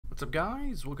What's up,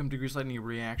 guys? Welcome to Grease Lightning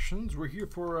Reactions. We're here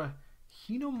for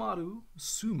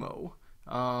Hinomaruzumou.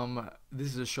 This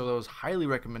is a show that was highly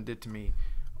recommended to me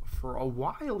for a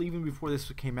while, even before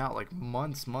this came out, like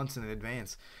months in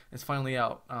advance. It's finally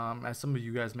out. As some of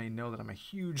you guys may know, that I'm a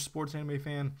huge sports anime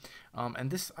fan,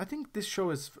 and I think this show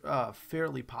is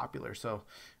fairly popular. So,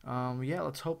 yeah,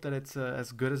 let's hope that it's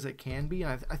as good as it can be.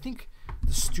 And I think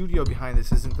the studio behind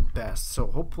this isn't the best, so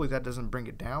hopefully that doesn't bring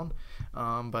it down.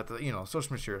 But the source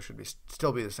material should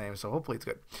still be the same. So hopefully it's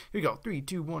good. Here we go. 3,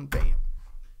 2, 1, bam.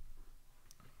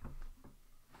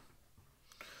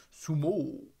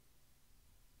 Sumo.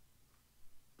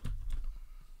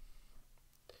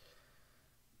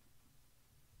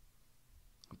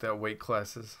 That weight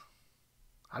classes.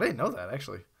 I didn't know that,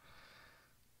 actually.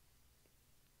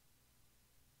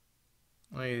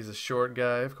 Well, he's a short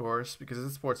guy, of course, because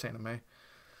it's sports anime.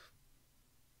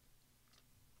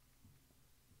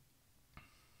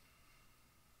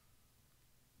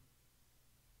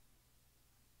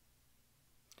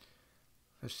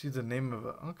 She's the name of a...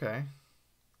 Okay.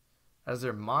 As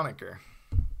their moniker.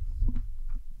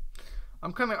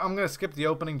 I'm gonna skip the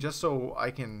opening just so I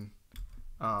can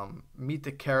meet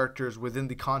the characters within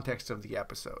the context of the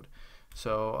episode.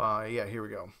 So, yeah, here we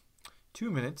go. 2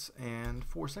 minutes and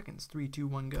 4 seconds. 3, 2,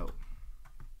 1, go.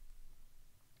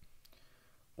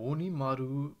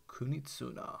 Onimaru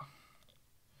Kunitsuna.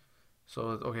 So,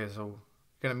 okay, so you're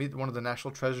gonna meet one of the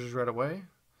national treasures right away.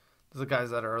 Those are the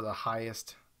guys that are the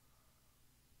highest.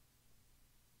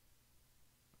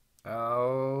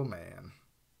 Oh, man.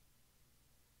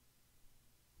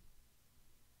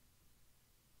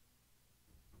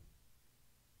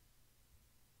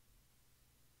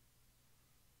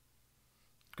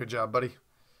 Good job, buddy.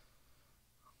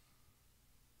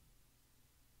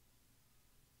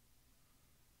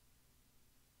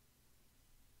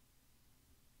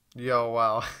 Yo,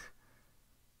 wow.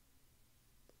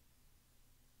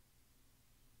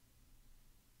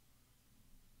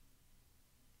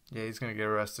 Yeah, he's gonna get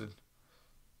arrested.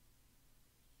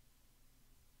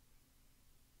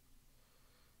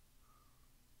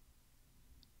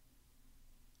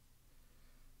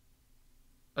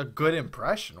 A good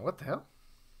impression? What the hell?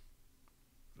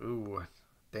 Ooh,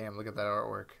 damn, look at that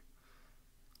artwork.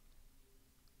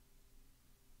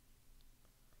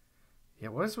 Yeah,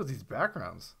 what is with these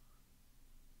backgrounds?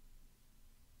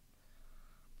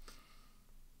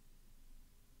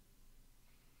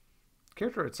 The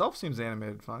character itself seems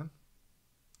animated fine.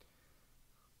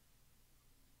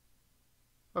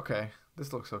 Okay,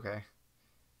 this looks okay.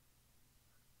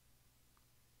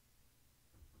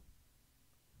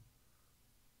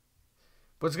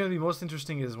 What's going to be most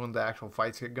interesting is when the actual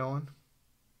fights get going.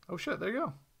 Oh shit, there you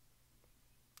go.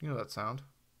 You know that sound.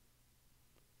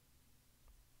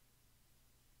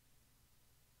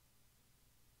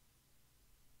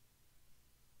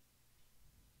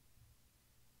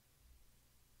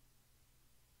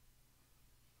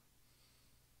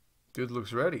 Dude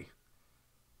looks ready.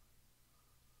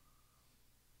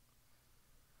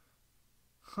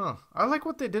 Huh. I like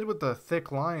what they did with the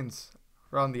thick lines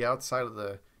around the outside of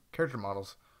the character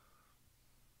models.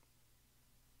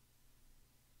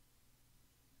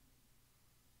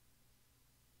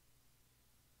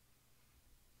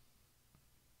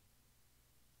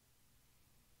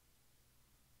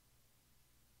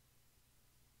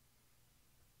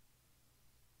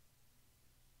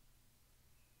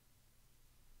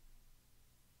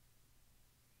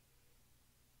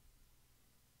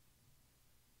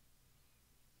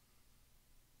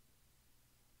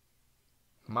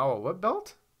 Mawa what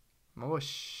belt? Mawa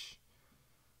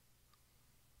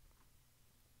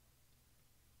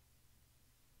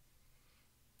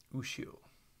Ushio.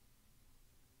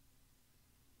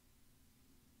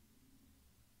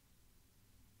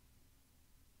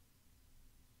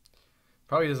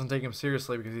 Probably doesn't take him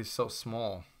seriously because he's so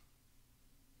small.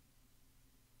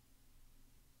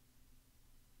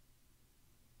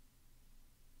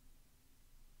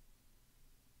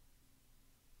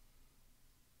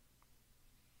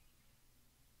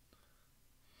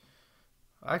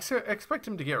 I expect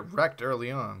him to get wrecked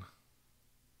early on.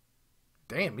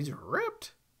 Damn, he's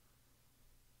ripped.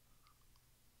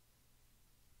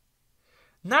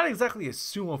 Not exactly a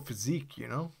sumo physique, you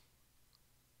know?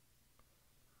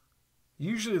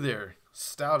 Usually they're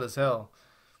stout as hell.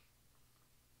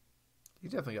 He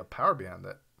definitely got power behind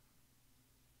that.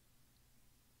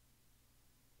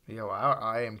 Yo,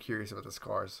 I am curious about the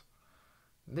scars.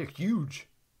 They're huge.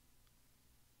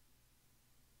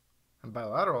 And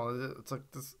bilateral, it's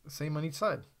like the same on each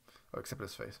side. Oh, except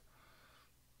his face.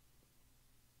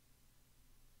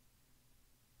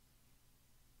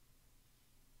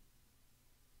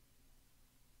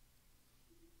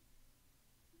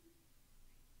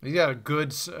 He's got a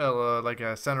good, like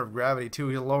a center of gravity too.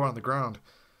 He's lower on the ground.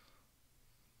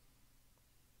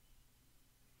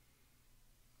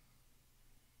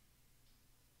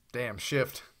 Damn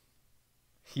shift.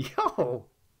 Yo,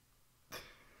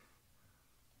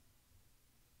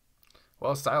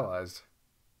 well stylized.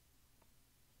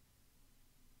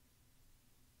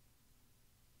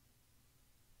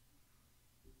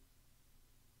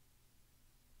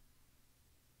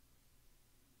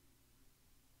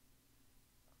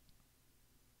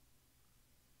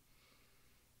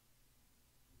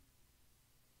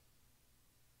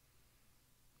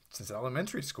 Since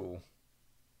elementary school.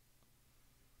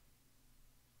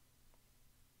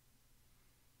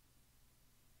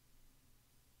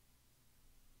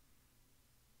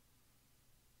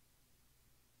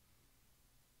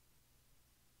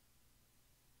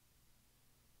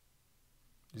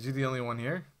 Is he the only one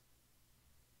here?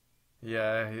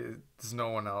 Yeah, there's no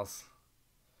one else.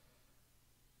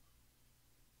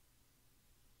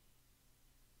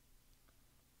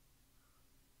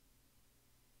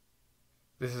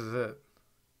 This is it.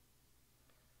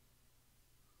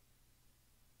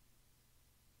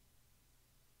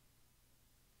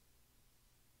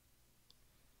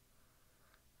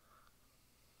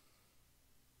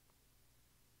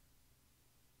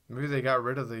 Maybe they got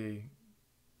rid of the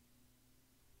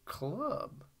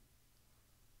club.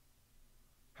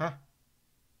 Huh?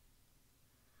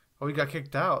 Oh, he got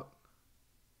kicked out.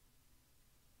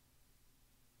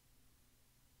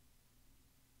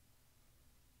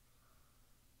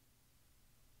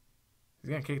 He's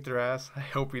gonna kick their ass. I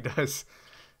hope he does.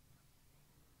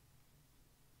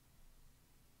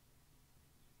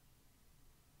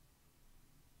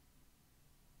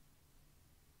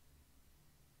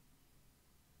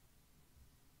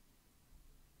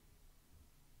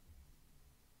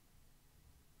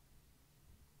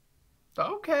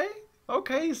 Okay.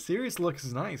 Okay, serious looks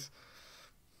is nice.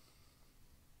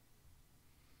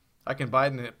 I can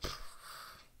bite in it.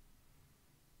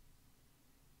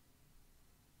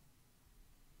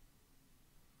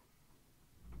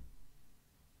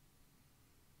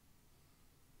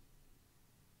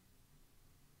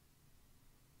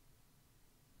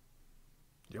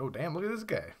 Yo, damn, look at this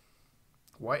guy.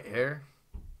 White hair.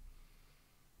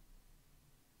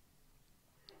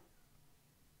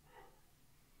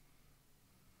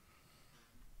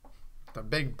 The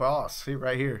big boss. See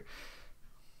right here.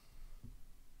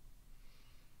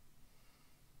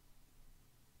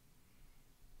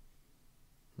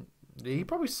 He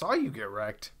probably saw you get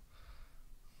wrecked.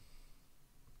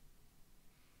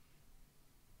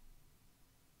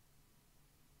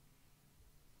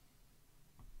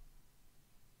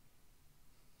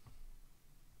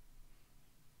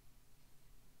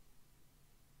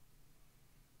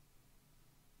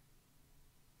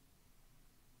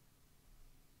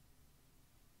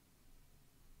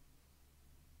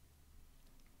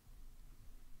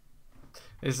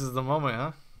 This is the moment,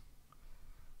 huh?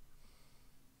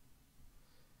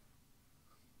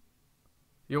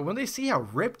 Yo, when they see how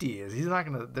ripped he is, they're not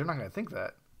gonna think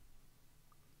that.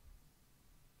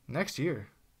 Next year.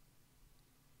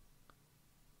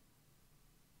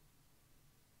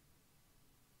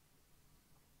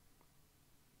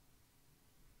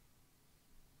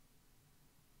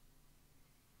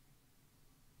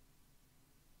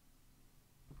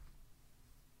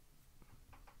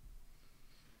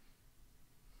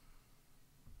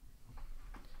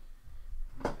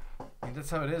 I mean,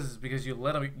 that's how it is because you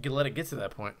let it get to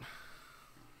that point.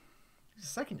 He's a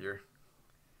second year.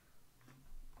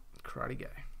 Karate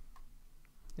guy.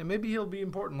 Yeah, maybe he'll be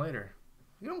important later.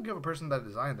 You don't give a person that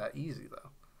design that easy though.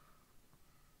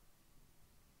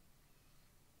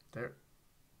 There.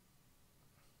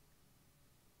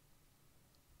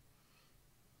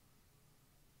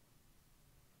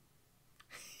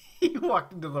 He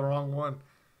walked into the wrong one.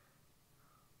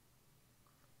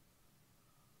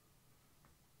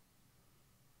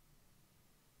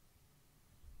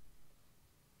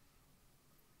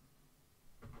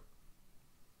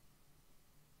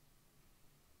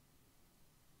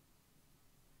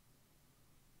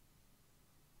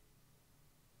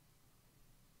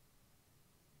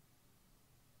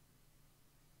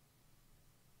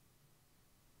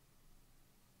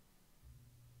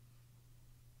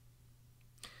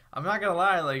 I'm not gonna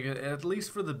lie, like at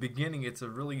least for the beginning, it's a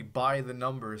really by the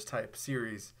numbers type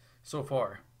series so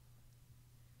far.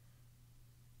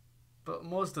 But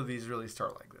most of these really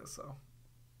start like this, so.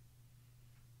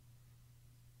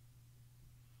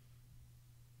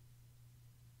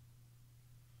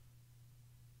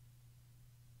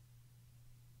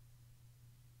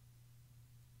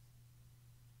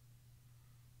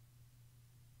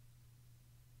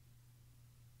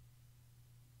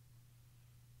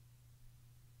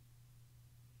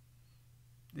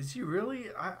 Is he really?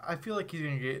 I feel like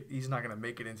he's not gonna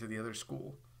make it into the other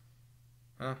school.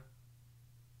 Huh?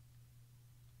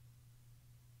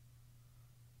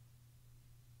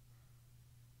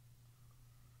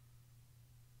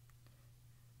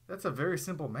 That's a very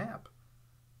simple map.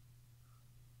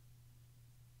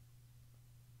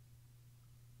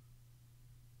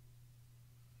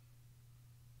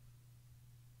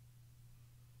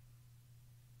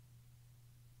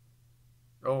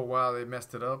 Oh wow, they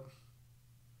messed it up.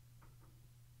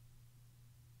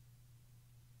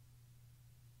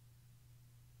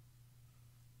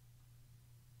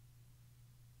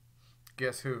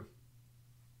 Guess who?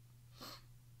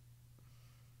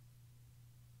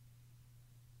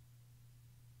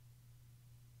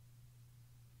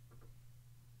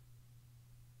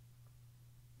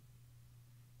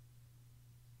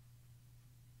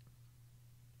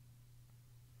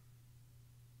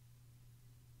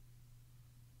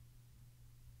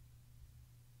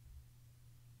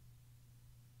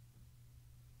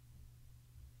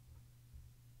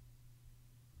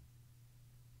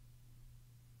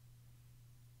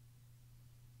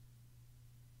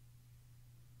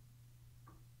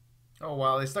 Oh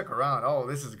wow, they stuck around. Oh,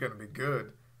 this is gonna be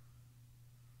good.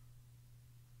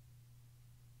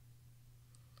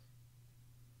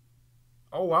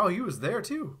 Oh wow, he was there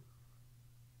too.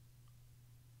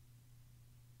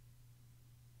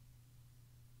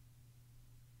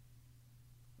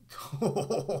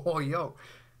 Oh yo,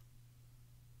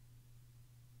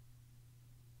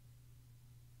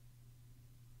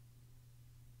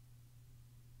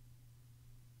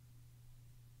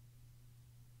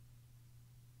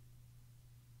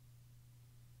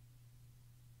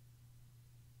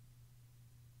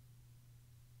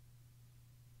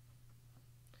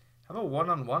 have a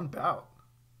one-on-one bout.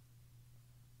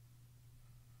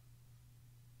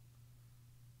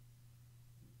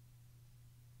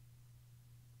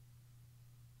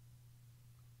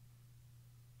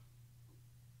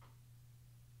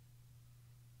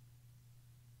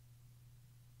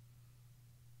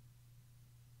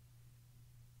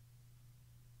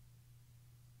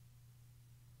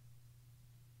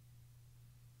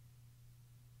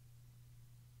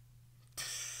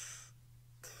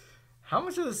 How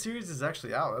much of the series is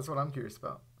actually out? That's what I'm curious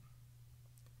about.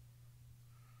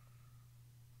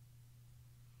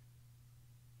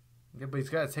 Yeah, but he's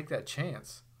got to take that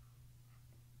chance.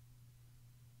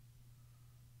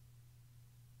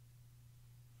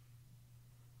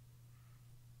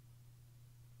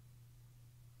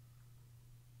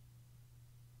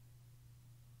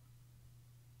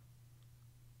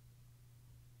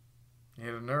 He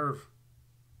had a nerve.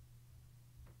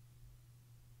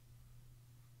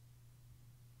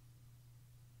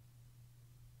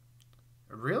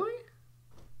 Really?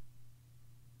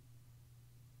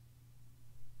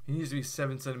 He needs to be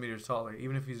 7 centimeters taller,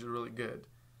 even if he's really good.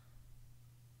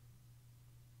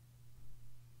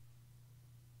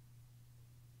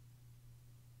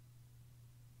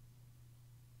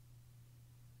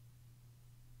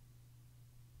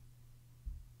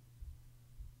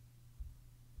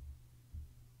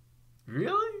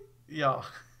 Really? Yeah.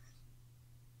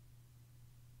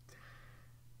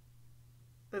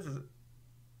 This is.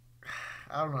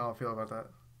 I don't know how I feel about that.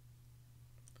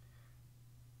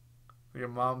 Your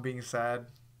mom being sad.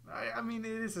 I mean,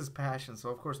 it is his passion,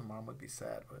 so of course the mom would be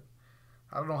sad, but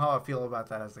I don't know how I feel about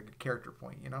that as like a character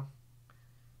point, you know?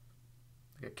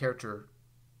 Like a character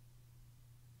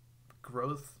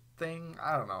growth thing.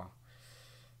 I don't know.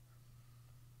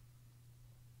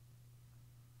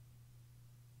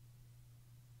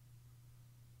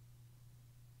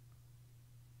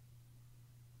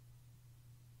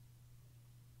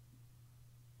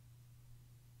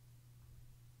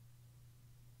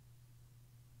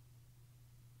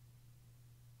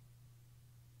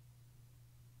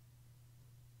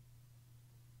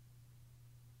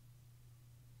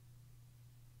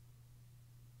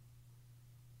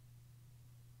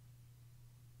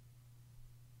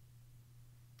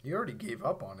 He already gave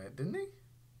up on it, didn't he?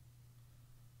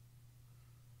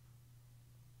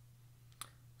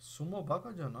 Sumo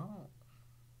baka jana.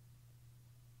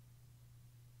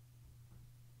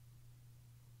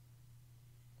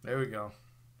 There we go.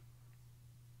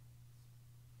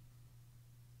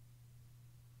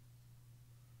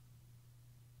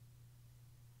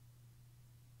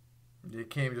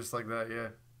 It came just like that, yeah.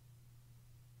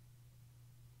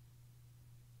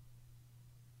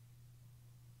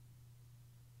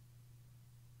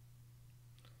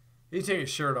 You take his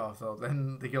shirt off though,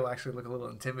 then he'll actually look a little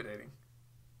intimidating.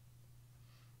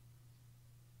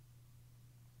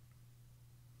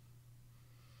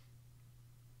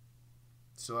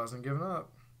 Still hasn't given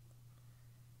up.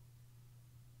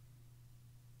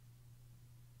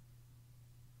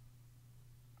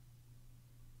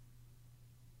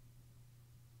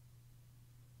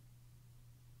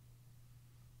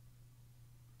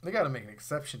 They got to make an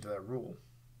exception to that rule.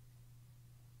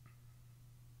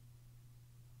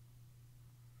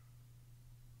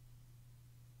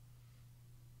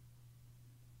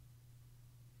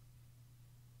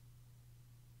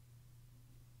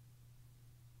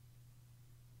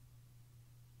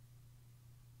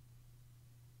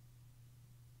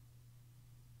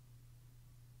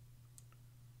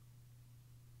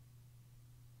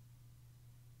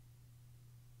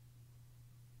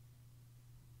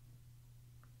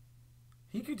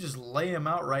 He could just lay him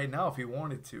out right now if he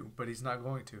wanted to, but he's not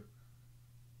going to.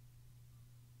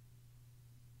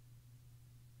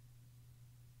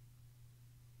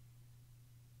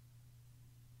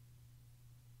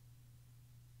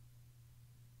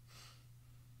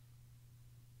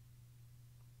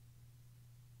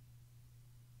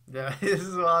 Yeah, this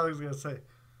is what I was gonna say.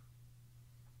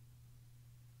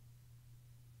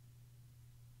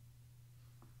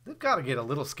 They've got to get a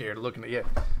little scared looking at you.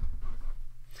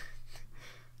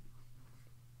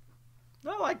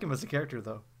 I like him as a character,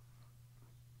 though.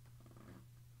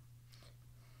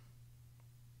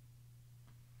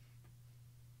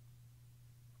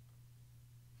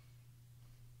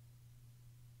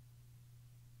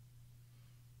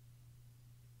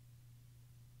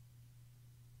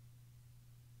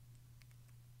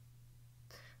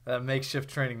 That makeshift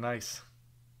training, nice.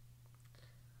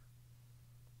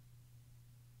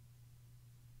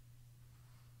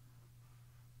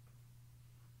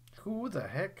 Who the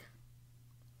heck?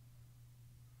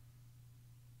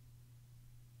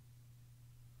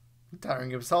 He's tiring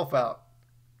himself out.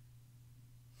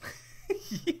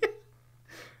 Yeah.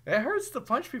 It hurts to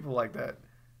punch people like that.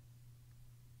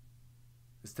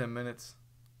 It's 10 minutes.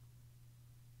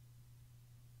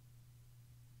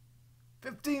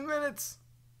 15 minutes.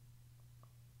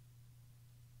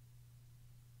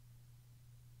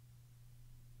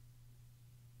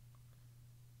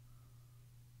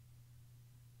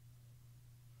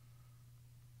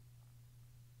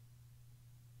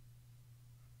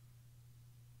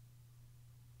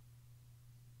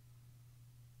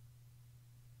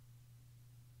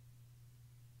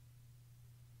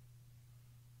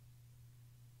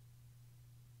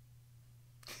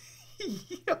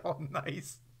 Oh,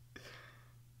 nice.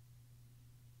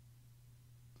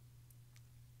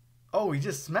 Oh, he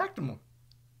just smacked him.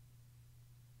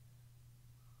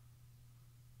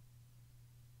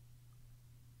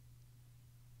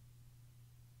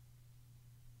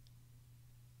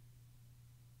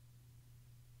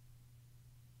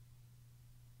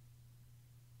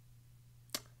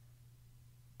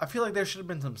 I feel like there should have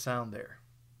been some sound there.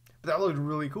 But that looked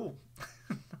really cool.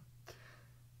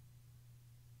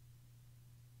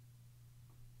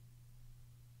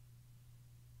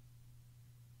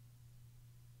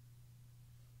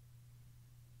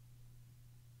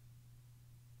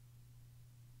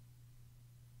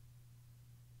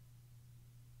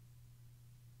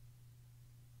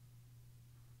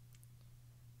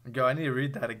 Go, I need to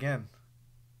read that again.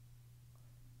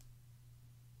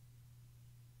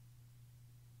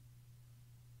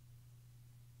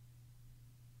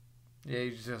 Yeah,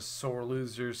 you just sore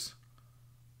losers.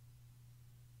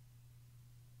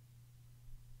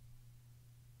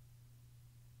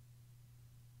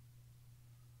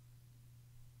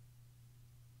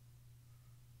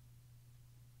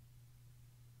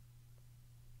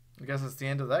 I guess it's the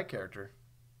end of that character.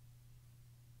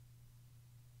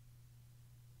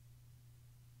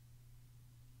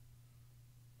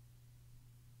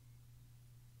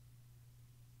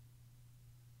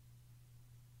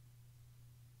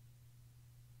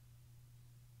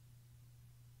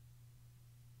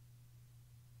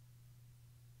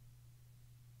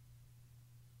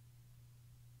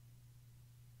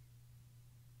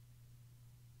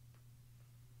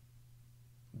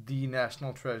 The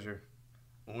national treasure,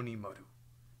 Onimaru.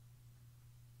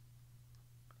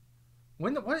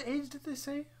 What age did they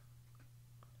say?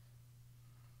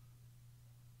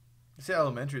 They said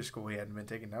elementary school he hadn't been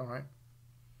taken down, right?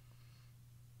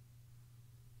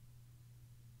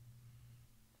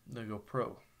 They go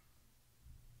pro.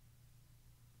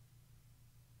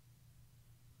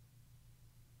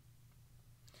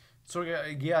 So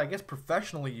yeah, I guess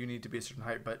professionally you need to be a certain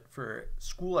height, but for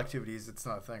school activities, it's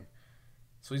not a thing.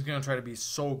 So he's gonna try to be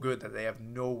so good that they have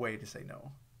no way to say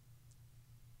no.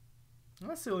 And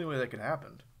that's the only way that could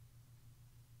happen.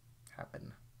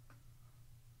 Happen.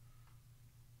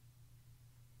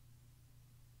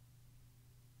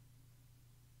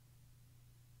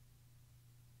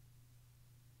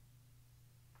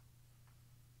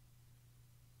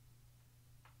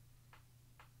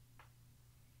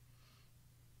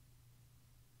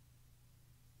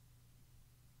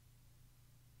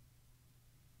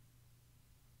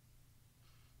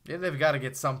 Yeah, they've got to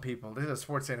get some people. This is a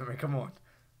sports anime. Come on.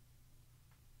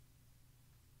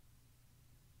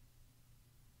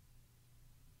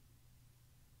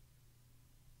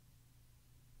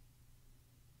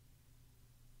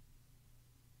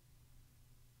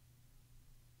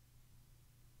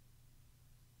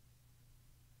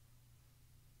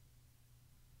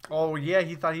 Oh yeah,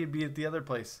 he thought he'd be at the other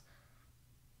place.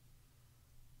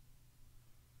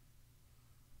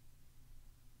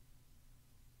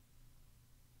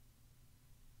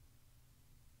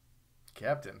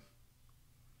 Captain.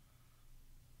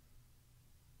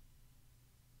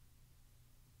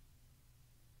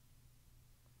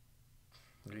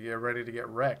 You get ready to get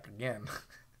wrecked again.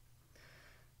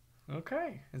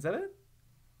 Okay, is that it?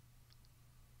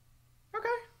 Okay,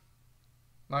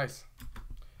 nice.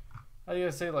 I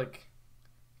gotta say, like,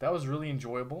 that was really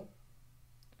enjoyable,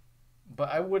 but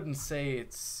I wouldn't say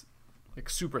it's like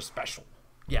super special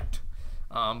yet.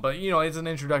 But you know, it's an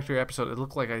introductory episode. It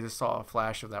looked like I just saw a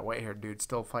flash of that white-haired dude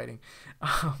still fighting,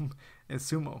 in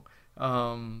sumo.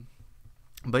 Um,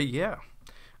 but yeah,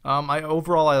 I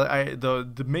overall,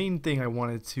 the main thing I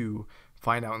wanted to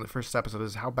find out in the first episode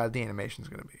is how bad the animation is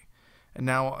going to be. And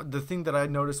now the thing that I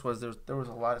noticed was there was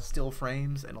a lot of still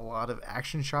frames and a lot of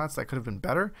action shots that could have been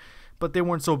better, but they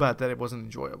weren't so bad that it wasn't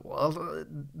enjoyable.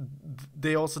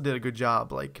 They also did a good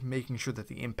job like making sure that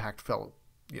the impact felt,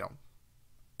 you know,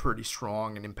 pretty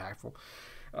strong and impactful.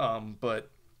 But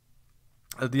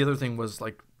the other thing was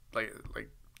like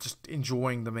just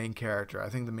enjoying the main character. I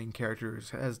think the main character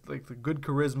has like the good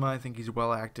charisma. I think he's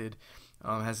well acted.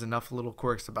 Has enough little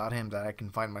quirks about him that I can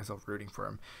find myself rooting for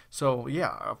him. So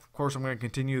yeah, of course I'm going to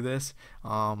continue this.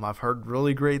 I've heard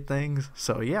really great things.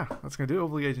 So yeah, that's going to do it.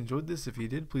 Hopefully you guys enjoyed this. If you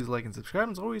did, please like and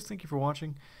subscribe. As always, thank you for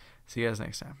watching. See you guys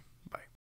next time.